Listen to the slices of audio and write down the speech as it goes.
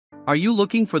Are you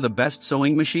looking for the best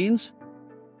sewing machines?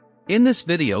 In this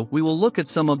video we will look at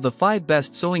some of the 5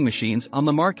 best sewing machines on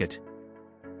the market.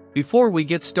 Before we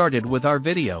get started with our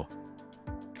video,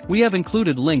 we have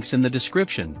included links in the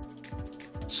description,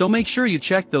 so make sure you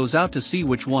check those out to see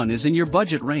which one is in your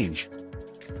budget range.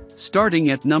 Starting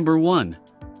at number 1.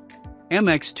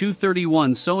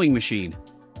 MX231 Sewing Machine.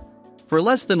 For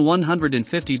less than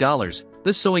 $150,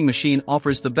 this sewing machine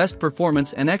offers the best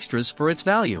performance and extras for its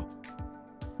value.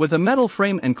 With a metal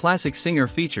frame and classic Singer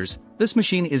features, this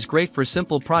machine is great for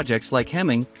simple projects like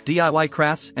hemming, DIY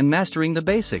crafts and mastering the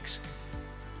basics.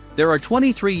 There are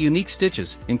 23 unique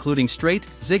stitches, including straight,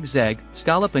 zigzag,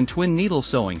 scallop and twin needle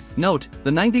sewing. Note,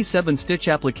 the 97 stitch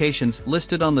applications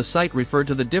listed on the site refer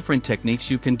to the different techniques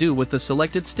you can do with the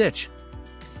selected stitch.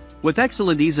 With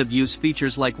excellent ease of use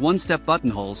features like one-step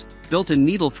buttonholes, built-in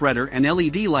needle threader and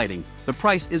LED lighting, the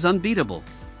price is unbeatable.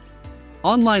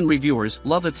 Online reviewers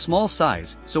love its small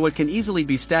size, so it can easily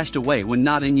be stashed away when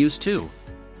not in use too.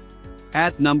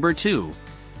 At number 2.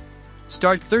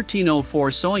 Start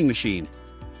 1304 Sewing Machine.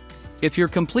 If you're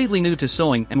completely new to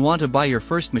sewing and want to buy your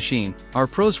first machine, our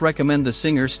pros recommend the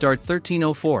Singer Start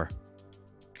 1304.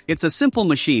 It's a simple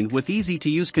machine with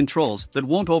easy-to-use controls that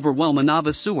won't overwhelm a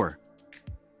novice sewer.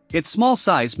 Its small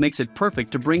size makes it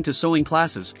perfect to bring to sewing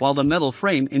classes, while the metal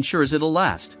frame ensures it'll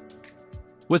last.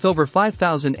 With over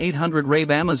 5,800 rave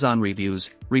Amazon reviews,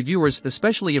 reviewers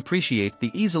especially appreciate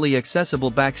the easily accessible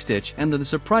backstitch and the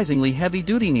surprisingly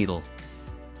heavy-duty needle.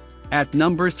 At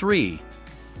number 3.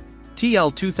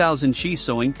 TL2000 Chi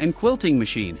Sewing and Quilting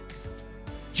Machine.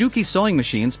 Juki sewing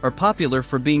machines are popular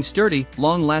for being sturdy,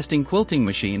 long-lasting quilting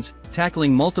machines,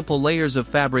 tackling multiple layers of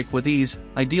fabric with ease,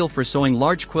 ideal for sewing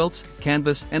large quilts,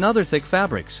 canvas, and other thick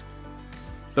fabrics.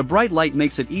 The bright light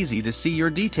makes it easy to see your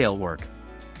detail work.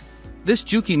 This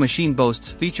Juki machine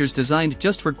boasts features designed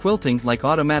just for quilting like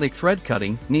automatic thread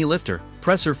cutting, knee lifter,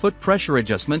 presser foot pressure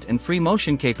adjustment and free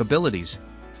motion capabilities.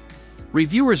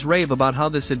 Reviewers rave about how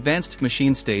this advanced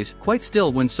machine stays quite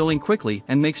still when sewing quickly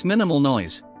and makes minimal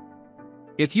noise.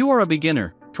 If you are a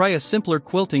beginner, try a simpler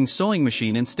quilting sewing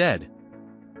machine instead.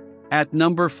 At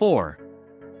number 4.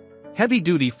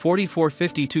 Heavy-Duty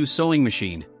 4452 Sewing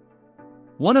Machine.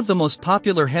 One of the most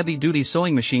popular heavy-duty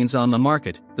sewing machines on the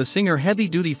market, the Singer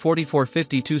Heavy-Duty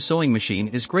 4452 Sewing Machine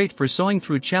is great for sewing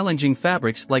through challenging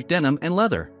fabrics like denim and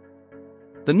leather.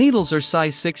 The needles are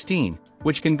size 16,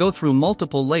 which can go through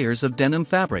multiple layers of denim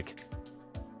fabric.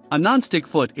 A non-stick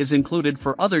foot is included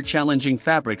for other challenging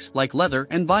fabrics like leather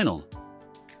and vinyl.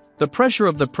 The pressure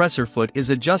of the presser foot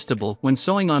is adjustable when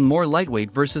sewing on more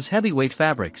lightweight versus heavyweight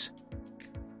fabrics.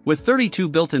 With 32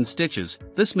 built-in stitches,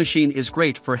 this machine is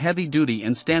great for heavy-duty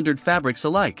and standard fabrics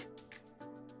alike.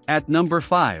 At number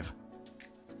 5.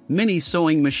 Mini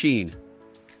Sewing Machine.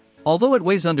 Although it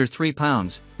weighs under 3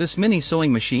 pounds, this mini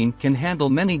sewing machine can handle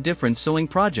many different sewing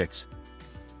projects.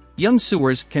 Young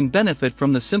sewers can benefit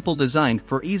from the simple design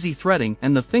for easy threading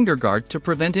and the finger guard to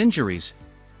prevent injuries.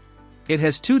 It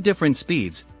has 2 different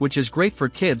speeds, which is great for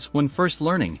kids when first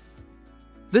learning.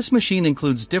 This machine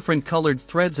includes different colored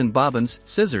threads and bobbins,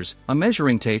 scissors, a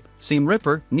measuring tape, seam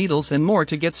ripper, needles and more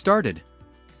to get started.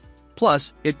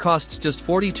 Plus, it costs just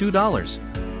 $42.